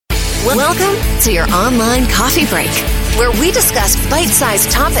Welcome to your online coffee break, where we discuss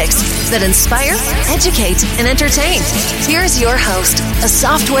bite-sized topics that inspire, educate, and entertain. Here's your host, a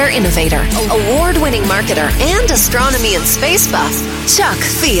software innovator, award-winning marketer, and astronomy and space buff, Chuck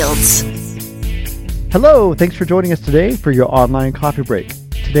Fields. Hello, thanks for joining us today for your online coffee break.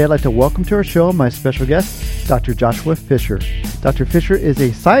 Today I'd like to welcome to our show my special guest, Dr. Joshua Fisher. Dr. Fisher is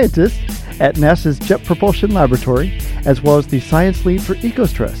a scientist at NASA's Jet Propulsion Laboratory, as well as the science lead for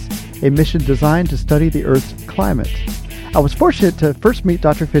ECOSTRESS, a mission designed to study the Earth's climate. I was fortunate to first meet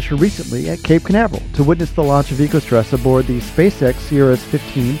Dr. Fisher recently at Cape Canaveral to witness the launch of ECOSTRESS aboard the SpaceX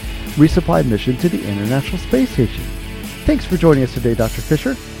CRS-15 resupply mission to the International Space Station. Thanks for joining us today, Dr.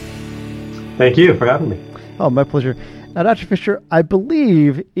 Fisher. Thank you for having me. Oh, my pleasure. Now, Dr. Fisher, I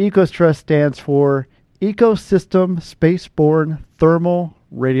believe ECOSTRESS stands for Ecosystem Spaceborne Thermal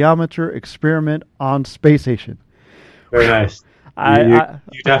Radiometer Experiment on Space Station. Very nice.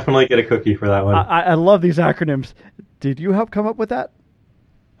 You definitely get a cookie for that one. I love these acronyms. Did you help come up with that?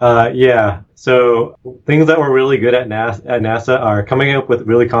 Yeah. So things that we're really good at NASA are coming up with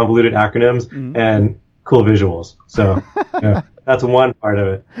really convoluted acronyms and cool visuals. So yeah, that's one part of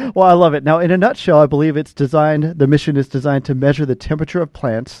it. Well, I love it. Now, in a nutshell, I believe the mission is designed to measure the temperature of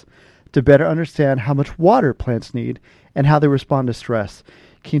plants to better understand how much water plants need and how they respond to stress.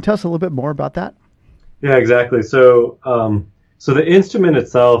 Can you tell us a little bit more about that? Yeah, exactly. So the instrument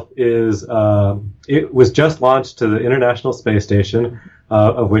itself it was just launched to the International Space Station,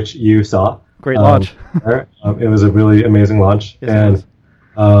 of which you saw. Great launch. It was a really amazing launch. Yes,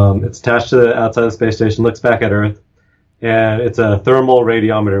 and it's attached to the outside of the space station, looks back at Earth, and it's a thermal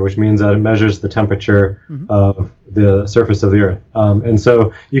radiometer, which means that it measures the temperature of the surface of the Earth. And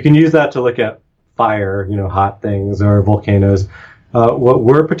so you can use that to look at fire, hot things, or volcanoes. What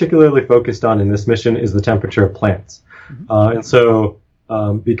we're particularly focused on in this mission is the temperature of plants. And so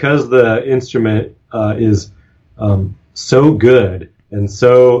because the instrument is so good and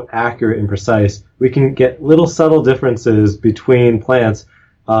so accurate and precise, we can get little subtle differences between plants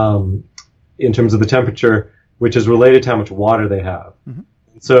in terms of the temperature, which is related to how much water they have.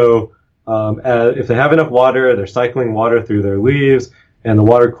 So if they have enough water, they're cycling water through their leaves, and the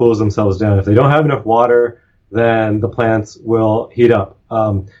water cools themselves down. If they don't have enough water, then the plants will heat up.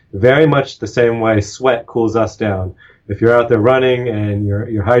 Very much the same way sweat cools us down. If you're out there running and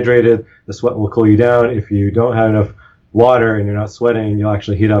you're hydrated, the sweat will cool you down. If you don't have enough water and you're not sweating, you'll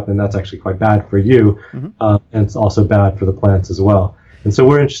actually heat up, and that's actually quite bad for you. And it's also bad for the plants as well. And so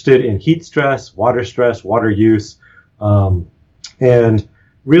we're interested in heat stress, water use, and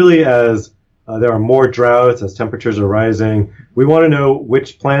really as there are more droughts, as temperatures are rising, we want to know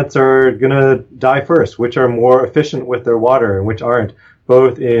which plants are going to die first, which are more efficient with their water and which aren't,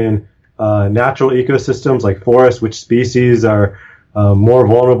 both in natural ecosystems like forests, which species are more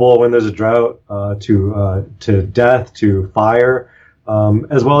vulnerable when there's a drought to death, to fire,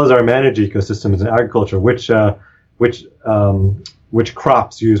 as well as our managed ecosystems in agriculture, which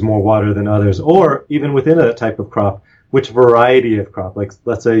crops use more water than others, or even within a type of crop, which variety of crop. Like,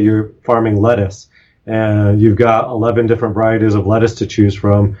 let's say you're farming lettuce, and you've got 11 different varieties of lettuce to choose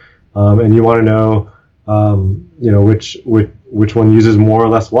from, and you want to know, which one uses more or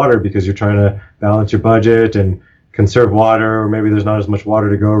less water because you're trying to balance your budget and conserve water, or maybe there's not as much water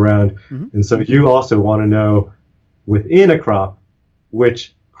to go around. And so you also want to know within a crop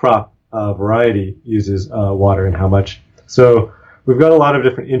which crop variety uses water and how much. So we've got a lot of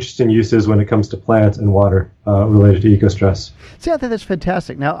different interesting uses when it comes to plants and water related to ECOSTRESS. See, I think that's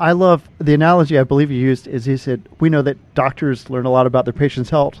fantastic. Now, I love the analogy I believe you used is you said, we know that doctors learn a lot about their patient's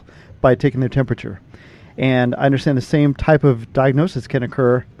health by taking their temperature. And I understand the same type of diagnosis can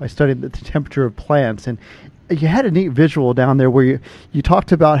occur by studying the temperature of plants. And you had a neat visual down there where you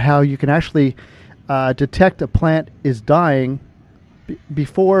talked about how you can actually detect a plant is dying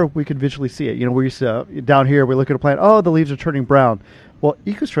before we could visually see it. We used to, down here, we look at a plant, the leaves are turning brown. Well,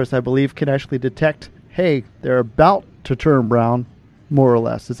 ECOSTRESS, I believe, can actually detect, hey, they're about to turn brown, more or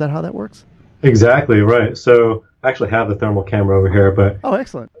less. Is that how that works? Exactly, right. So I actually have the thermal camera over here, but... Oh,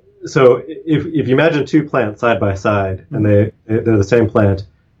 excellent. So if you imagine two plants side by side, and they're the same plant,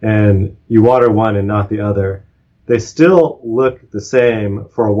 and you water one and not the other, they still look the same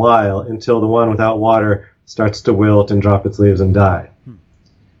for a while until the one without water starts to wilt and drop its leaves and die.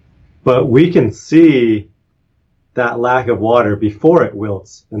 But we can see that lack of water before it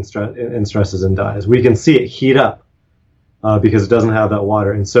wilts and stresses and dies. We can see it heat up because it doesn't have that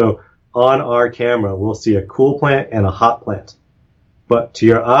water. And so on our camera, we'll see a cool plant and a hot plant. But to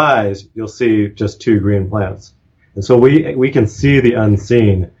your eyes, you'll see just two green plants. And so we can see the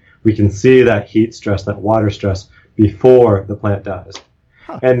unseen. We can see that heat stress, that water stress, before the plant dies.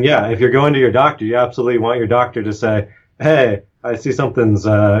 And yeah, if you're going to your doctor, you absolutely want your doctor to say, hey, I see something's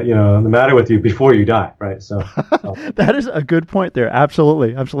the matter with you before you die, right? So that is a good point there.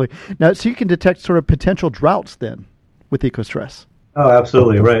 Absolutely. Now, so you can detect sort of potential droughts then with ECOSTRESS. Oh,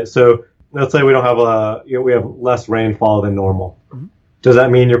 absolutely, right. So let's say we don't have we have less rainfall than normal. Mm-hmm. Does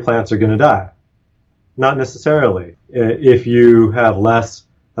that mean your plants are going to die? Not necessarily. If you have less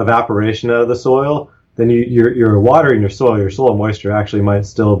evaporation out of the soil, then you're watering your soil moisture actually might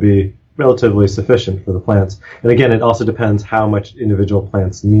still be relatively sufficient for the plants. And again, it also depends how much individual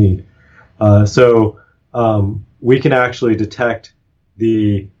plants need. So we can actually detect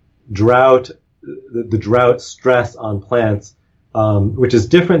the drought stress on plants, which is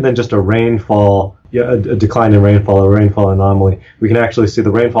different than just a rainfall, a decline in rainfall or rainfall anomaly. We can actually see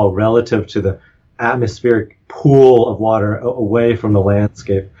the rainfall relative to the atmospheric pool of water away from the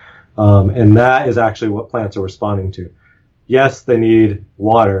landscape. And that is actually what plants are responding to. Yes, they need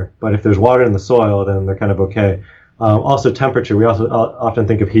water, but if there's water in the soil, then they're kind of okay. Also temperature. We also often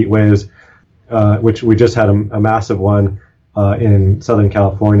think of heat waves, which we just had a massive one in Southern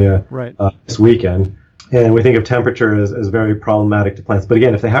California this weekend. And we think of temperature as very problematic to plants. But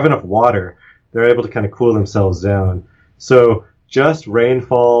again, if they have enough water, they're able to kind of cool themselves down. So just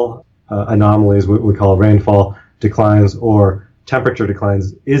rainfall anomalies, what we call rainfall declines or temperature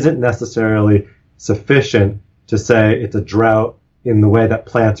declines, isn't necessarily sufficient to say it's a drought in the way that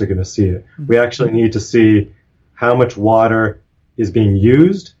plants are going to see it. Mm-hmm. We actually need to see how much water is being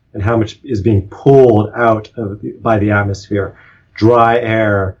used and how much is being pulled out by the atmosphere. Dry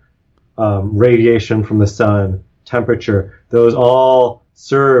air, radiation from the sun, temperature, those all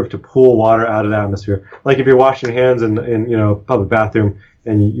serve to pull water out of the atmosphere. Like if you're washing your hands in public bathroom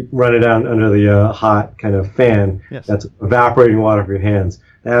and you run it down under the hot kind of fan, yes, that's evaporating water from your hands.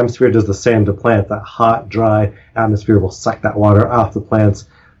 The atmosphere does the same to plants. That hot, dry atmosphere will suck that water off the plants,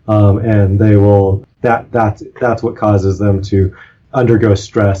 and they will. That's what causes them to undergo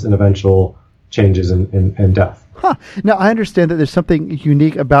stress and eventual changes and death. Huh. Now I understand that there's something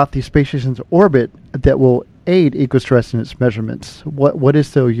unique about the space station's orbit that will aid ECOSTRESS in its measurements. What is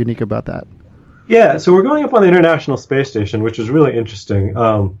so unique about that? Yeah, so we're going up on the International Space Station, which is really interesting.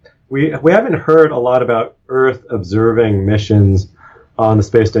 We haven't heard a lot about Earth observing missions on the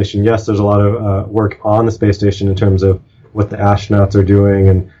space station. Yes, there's a lot of work on the space station in terms of what the astronauts are doing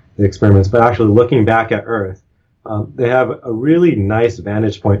and the experiments, but actually looking back at Earth, they have a really nice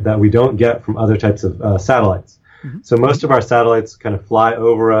vantage point that we don't get from other types of satellites. Mm-hmm. So most of our satellites kind of fly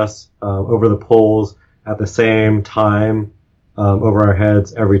over us, over the poles at the same time, over our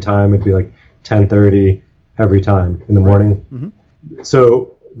heads every time. It'd be like 10:30 every time in the morning. Mm-hmm.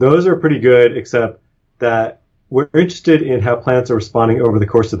 So those are pretty good, except that we're interested in how plants are responding over the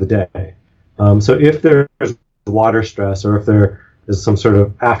course of the day. So if there's water stress or if there is some sort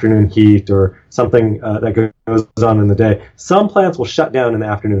of afternoon heat or something that goes on in the day, some plants will shut down in the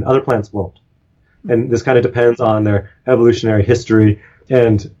afternoon, other plants won't. And this kind of depends on their evolutionary history.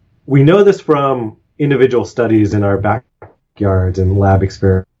 And we know this from individual studies in our backyards and lab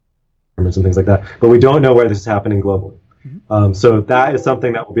experiments and things like that, but we don't know where this is happening globally. Mm-hmm. So that is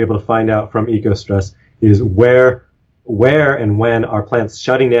something that we'll be able to find out from ECOSTRESS, is where and when are plants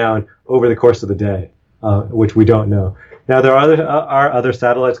shutting down over the course of the day, which we don't know. Now there are other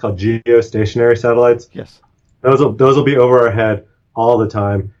satellites called geostationary satellites. Yes, those will be over our head all the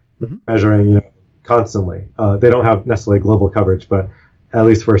time, mm-hmm, measuring constantly. They don't have necessarily global coverage, but at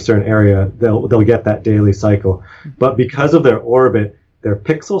least for a certain area, they'll get that daily cycle. Mm-hmm. But because of their orbit, their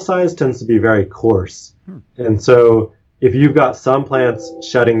pixel size tends to be very coarse. And so if you've got some plants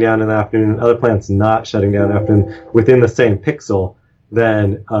shutting down in the afternoon and other plants not shutting down in the afternoon within the same pixel,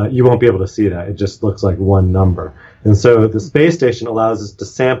 then you won't be able to see that. It just looks like one number. And so the space station allows us to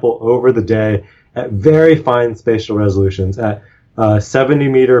sample over the day at very fine spatial resolutions at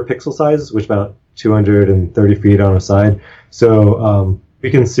 70-meter pixel sizes, which is about 230 feet on a side. So we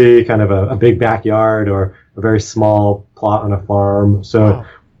can see kind of a big backyard or a very small plot on a farm. So wow,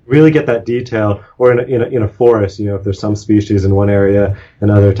 really get that detail. Or in a forest, if there's some species in one area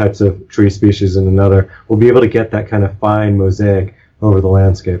and other types of tree species in another, we'll be able to get that kind of fine mosaic over the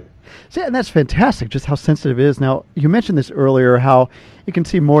landscape. See, and that's fantastic, just how sensitive it is. Now, you mentioned this earlier, how it can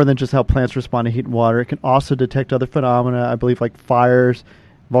see more than just how plants respond to heat and water. It can also detect other phenomena, I believe, like fires,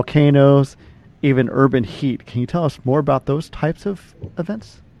 volcanoes, even urban heat. Can you tell us more about those types of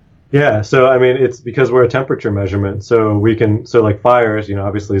events? Yeah, so I mean, it's because we're a temperature measurement, so like fires,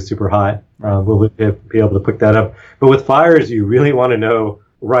 obviously it's super hot. We'll be able to pick that up. But with fires, you really want to know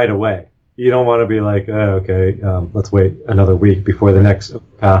right away. You don't want to be like, let's wait another week before the next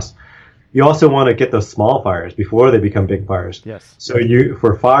pass. you also want to get those small fires before they become big fires. Yes. So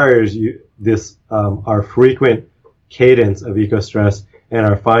for fires, our frequent cadence of ECOSTRESS and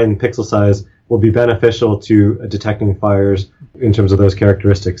our fine pixel size will be beneficial to detecting fires in terms of those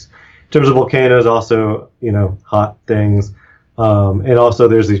characteristics. In terms of volcanoes, also, hot things. And also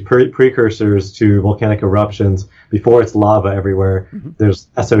there's these precursors to volcanic eruptions before it's lava everywhere. Mm-hmm. There's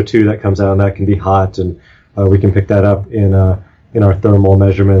SO2 that comes out, and that can be hot, and we can pick that up in our thermal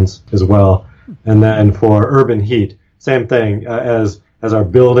measurements as well. And then for urban heat, same thing. As our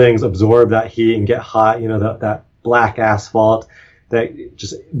buildings absorb that heat and get hot, that black asphalt that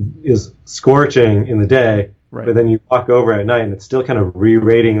just is scorching in the day, right. But then you walk over at night and it's still kind of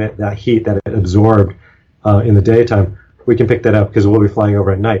re-rating that heat that it absorbed in the daytime. We can pick that up because we'll be flying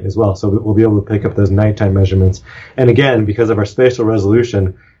over at night as well. So we'll be able to pick up those nighttime measurements. And again, because of our spatial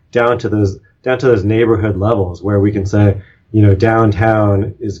resolution, down to those neighborhood levels where we can say,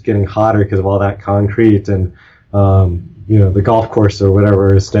 downtown is getting hotter because of all that concrete, and the golf course or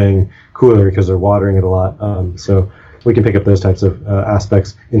whatever is staying cooler because they're watering it a lot. So we can pick up those types of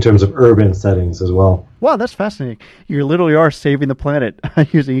aspects in terms of urban settings as well. Wow, that's fascinating. You literally are saving the planet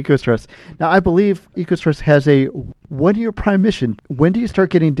using ECOSTRESS. Now, I believe ECOSTRESS has a 1-year prime mission. When do you start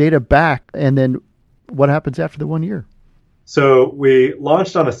getting data back, and then what happens after the 1 year? So we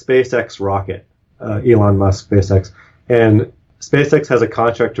launched on a SpaceX rocket, Elon Musk SpaceX, and SpaceX has a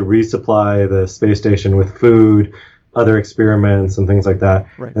contract to resupply the space station with food, other experiments, and things like that.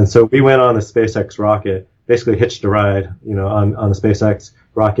 Right. And so we went on the SpaceX rocket, basically hitched a ride, on the SpaceX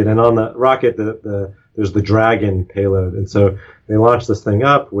rocket. And on the rocket, there's the Dragon payload. And so they launched this thing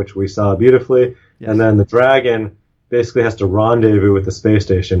up, which we saw beautifully. Yes. And then the Dragon basically has to rendezvous with the space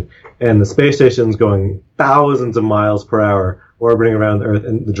station. And the space station's going thousands of miles per hour, orbiting around the Earth.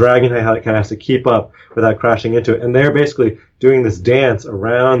 And the Dragon kind of has to keep up without crashing into it. And they're basically doing this dance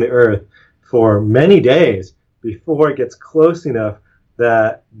around the Earth for many days before it gets close enough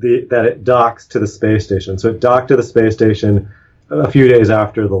that it docks to the space station. So it docked to the space station a few days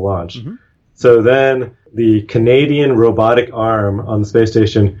after the launch. Mm-hmm. So then the Canadian robotic arm on the space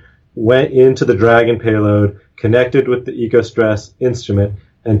station went into the Dragon payload, connected with the ECOSTRESS instrument,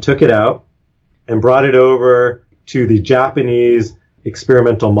 and took it out and brought it over to the Japanese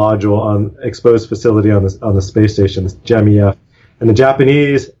experimental module on exposed facility on the space station, this GEM-EF. And the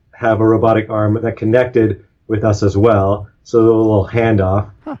Japanese have a robotic arm that connected with us as well. So a little handoff,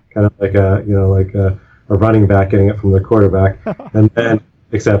 kind of like a running back getting it from the quarterback, and then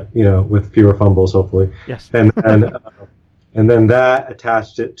except with fewer fumbles hopefully. Yes. And then that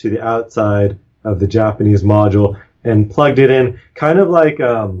attached it to the outside of the Japanese module and plugged it in, kind of like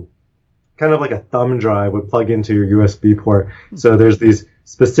a thumb drive would plug into your USB port. So there's these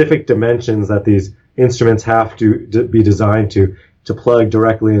specific dimensions that these instruments have to be designed to plug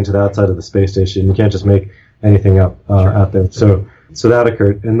directly into the outside of the space station. You can't just make anything up out there. So that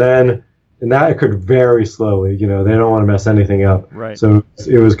occurred, and that occurred very slowly. They don't want to mess anything up. Right. So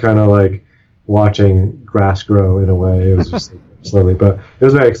it was kind of like watching grass grow in a way. It was just slowly, but it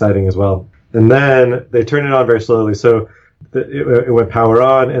was very exciting as well. And then they turned it on very slowly. So it went power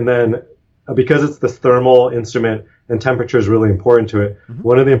on, and then because it's this thermal instrument and temperature is really important to it. Mm-hmm.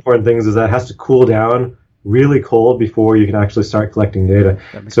 One of the important things is that it has to cool down really cold before you can actually start collecting data.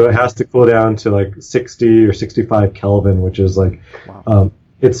 So it has to cool down to like 60 or 65 Kelvin, which is like, wow.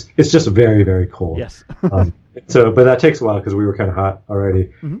 It's just very, very cold. Yes. But that takes a while because we were kind of hot already.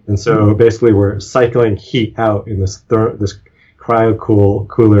 Mm-hmm. And so basically we're cycling heat out in this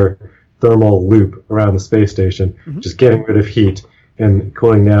cooler thermal loop around the space station, mm-hmm. just getting rid of heat and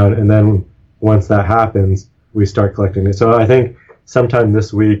cooling down. And then once that happens, we start collecting it. So I think sometime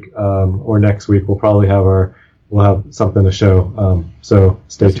this week or next week we'll probably we'll have something to show. So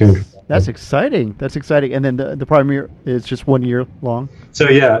stay tuned. That's exciting. That's exciting. And then the primary is just 1 year long.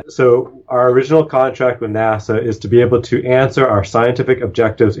 So our original contract with NASA is to be able to answer our scientific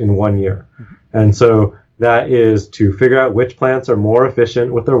objectives in 1 year. Mm-hmm. And so that is to figure out which plants are more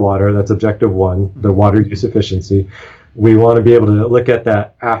efficient with their water. That's objective 1, the water use efficiency. We want to be able to look at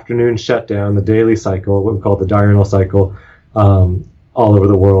that afternoon shutdown, the daily cycle, what we call the diurnal cycle, all over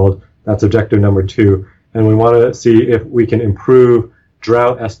the world. That's objective number 2. And we want to see if we can improve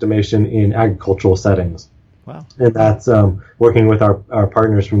drought estimation in agricultural settings. Wow. And that's working with our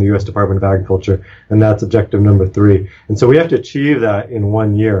partners from the U.S. Department of Agriculture, and that's objective number 3. And so we have to achieve that in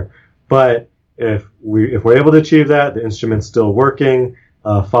 1 year. But if we're able to achieve that, the instrument's still working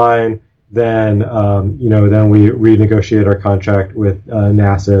fine, then then we renegotiate our contract with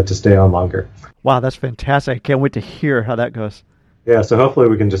NASA to stay on longer. Wow, that's fantastic! I can't wait to hear how that goes. Yeah, so hopefully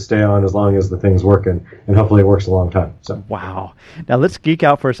we can just stay on as long as the thing's working, and hopefully it works a long time. So wow. Now let's geek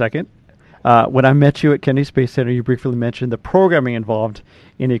out for a second. When I met you at Kennedy Space Center, you briefly mentioned the programming involved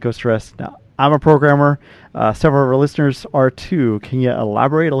in ECOSTRESS. Now, I'm a programmer. Several of our listeners are too. Can you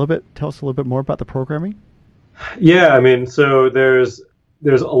elaborate a little bit? Tell us a little bit more about the programming? Yeah, I mean, so there's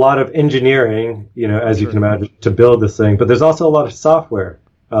a lot of engineering, as you can imagine, to build this thing, but there's also a lot of software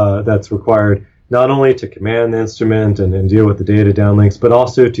that's required, not only to command the instrument and deal with the data downlinks, but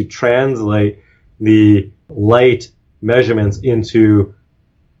also to translate the light measurements into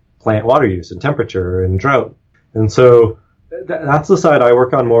plant water use and temperature and drought. And so that's the side I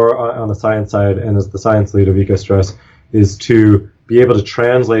work on more on the science side, and as the science lead of ECOSTRESS, is to be able to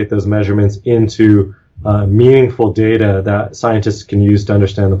translate those measurements into meaningful data that scientists can use to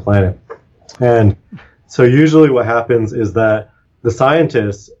understand the planet. And so usually what happens is that the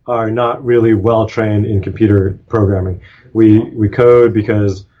scientists are not really well trained in computer programming. We code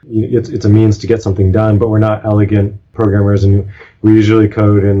because it's a means to get something done, but we're not elegant programmers, and we usually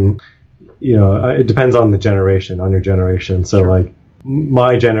code in, it depends on the generation, on your generation. So like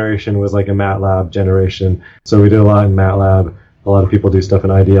my generation was like a MATLAB generation, so we did a lot in MATLAB. A lot of people do stuff in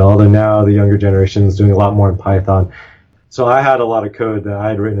IDL, although now the younger generation is doing a lot more in Python. So I had a lot of code that I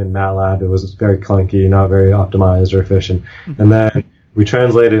had written in MATLAB. It was very clunky, not very optimized or efficient. And then we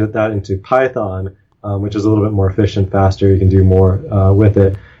translated that into Python, which is a little bit more efficient, faster. You can do more with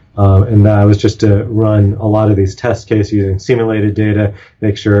it. And that was just to run a lot of these test cases using simulated data,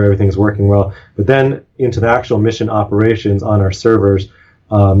 make sure everything's working well. But then into the actual mission operations on our servers,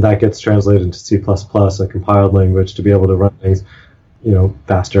 that gets translated into C++, a compiled language, to be able to run things,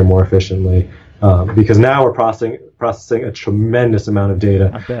 faster, more efficiently. Because now we're processing a tremendous amount of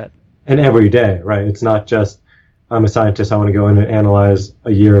data. I bet. And every day, right? It's not just, I'm a scientist, I want to go in and analyze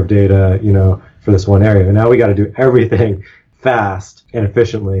a year of data, for this one area. And now we got to do everything fast and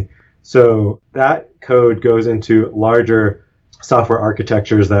efficiently. So that code goes into larger software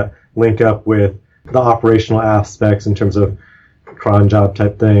architectures that link up with the operational aspects in terms of cron job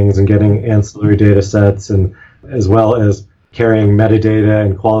type things and getting ancillary data sets, and as well as carrying metadata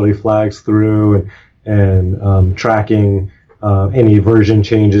and quality flags through and tracking any version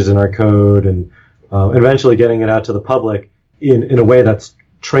changes in our code, and eventually getting it out to the public in a way that's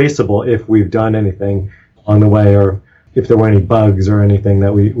traceable if we've done anything along the way, or if there were any bugs or anything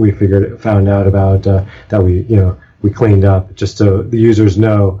that we found out about that we cleaned up, just so the users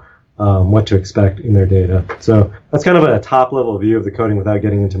know what to expect in their data. So that's kind of a top-level view of the coding without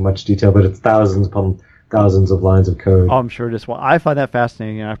getting into much detail, but it's thousands upon thousands of lines of code. Oh, I'm sure it is. Well, I find that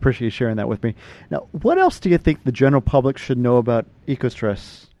fascinating, and I appreciate you sharing that with me. Now, what else do you think the general public should know about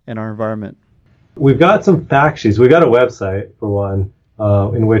ECOSTRESS and our environment? We've got some fact sheets. We've got a website, for one,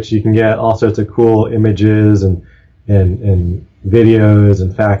 in which you can get all sorts of cool images and videos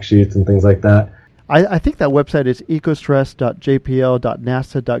and fact sheets and things like that. I think that website is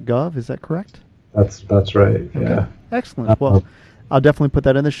ecostress.jpl.nasa.gov. Is that correct? That's right. Yeah. Okay. Excellent. Well, I'll definitely put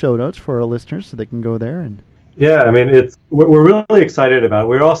that in the show notes for our listeners so they can go there. And yeah, I mean, we're really excited about it.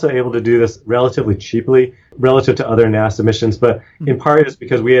 We're also able to do this relatively cheaply relative to other NASA missions, but in part it's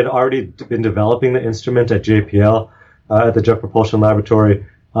because we had already been developing the instrument at JPL, at the Jet Propulsion Laboratory,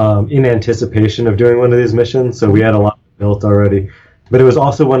 in anticipation of doing one of these missions. So we had a lot built already. But it was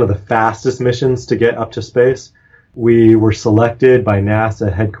also one of the fastest missions to get up to space. We were selected by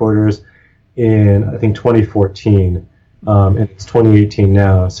NASA headquarters in, I think, 2014, and it's 2018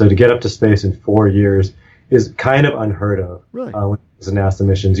 now. So to get up to space in 4 years is kind of unheard of. Really? When it's a NASA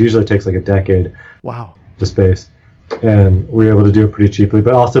missions. Usually it takes like a decade. Wow. To space. And we were able to do it pretty cheaply,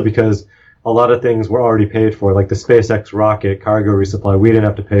 but also because a lot of things were already paid for, like the SpaceX rocket cargo resupply, we didn't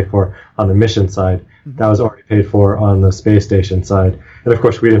have to pay for on the mission side. That was already paid for on the space station side. And of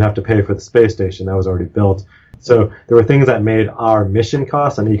course, we didn't have to pay for the space station. That was already built. So there were things that made our mission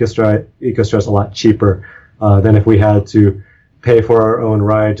costs on ECOSTRESS a lot cheaper than if we had to pay for our own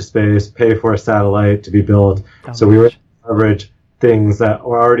ride to space, pay for a satellite to be built. So we were able to leverage things that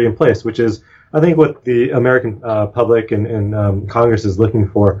were already in place, which is, I think, what the American public and Congress is looking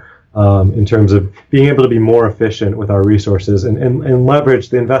for. In terms of being able to be more efficient with our resources and leverage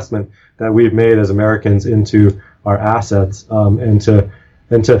the investment that we've made as Americans into our assets, and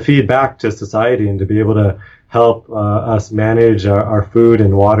to feed back to society and to be able to help us manage our food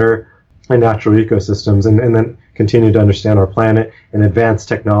and water and natural ecosystems, and then continue to understand our planet and advance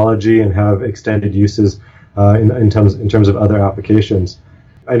technology and have extended uses in terms of other applications.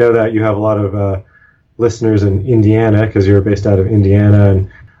 I know that you have a lot of listeners in Indiana because you're based out of Indiana, and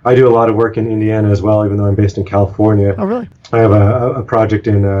I do a lot of work in Indiana as well, even though I'm based in California. Oh, really? I have a project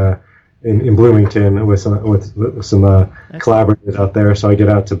in Bloomington with some collaborators out there, so I get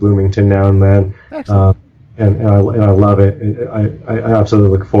out to Bloomington now and then. Excellent. And I love it. I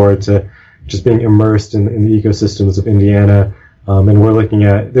absolutely look forward to just being immersed in the ecosystems of Indiana. And we're looking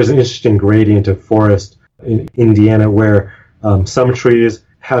at, there's an interesting gradient of forest in Indiana where some trees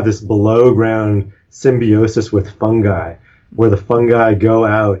have this below ground symbiosis with fungi, where the fungi go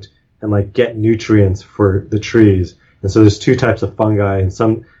out and like get nutrients for the trees. And so there's two types of fungi, and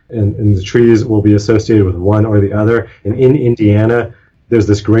the trees will be associated with one or the other. And in Indiana, there's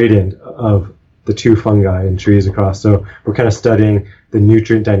this gradient of the two fungi in trees across. So we're kind of studying the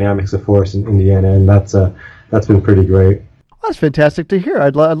nutrient dynamics of forest in Indiana, and that's been pretty great. That's fantastic to hear.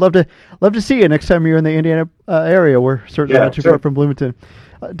 I'd love to see you next time you're in the Indiana area. We're certainly not too far from Bloomington.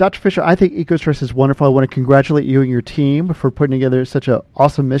 Dr. Fisher, I think EcoStress is wonderful. I want to congratulate you and your team for putting together such an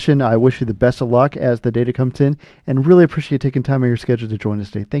awesome mission. I wish you the best of luck as the data comes in, and really appreciate taking time out of your schedule to join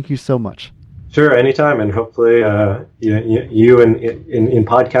us today. Thank you so much. Sure, anytime, and hopefully you in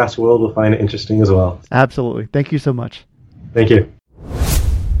podcast world will find it interesting as well. Absolutely. Thank you so much. Thank you.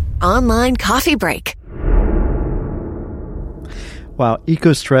 Online coffee break. Wow,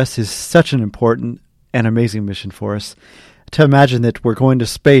 EcoStress is such an important and amazing mission for us. To imagine that we're going to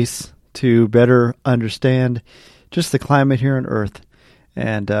space to better understand just the climate here on Earth.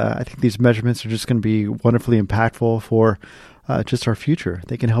 And I think these measurements are just going to be wonderfully impactful for just our future.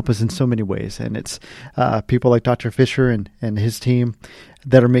 They can help us in so many ways. And it's people like Dr. Fisher and his team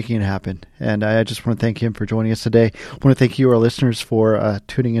that are making it happen. And I just want to thank him for joining us today. I want to thank you, our listeners, for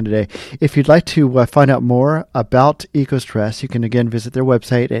tuning in today. If you'd like to find out more about EcoStress, you can again visit their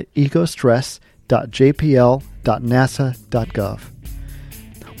website at ecostress.jpl.nasa.gov.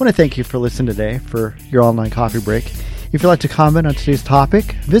 I want to thank you for listening today for your online coffee break. If you'd like to comment on today's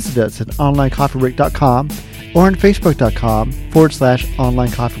topic, visit us at onlinecoffeebreak.com or on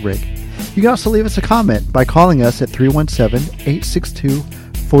facebook.com/onlinecoffeebreak. You can also leave us a comment by calling us at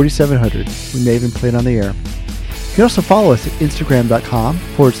 317-862-4700. We may even play it on the air. You can also follow us at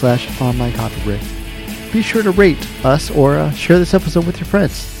instagram.com/onlinecoffeebreak. Be sure to rate us or share this episode with your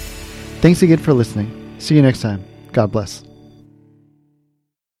friends. Thanks again for listening. See you next time. God bless.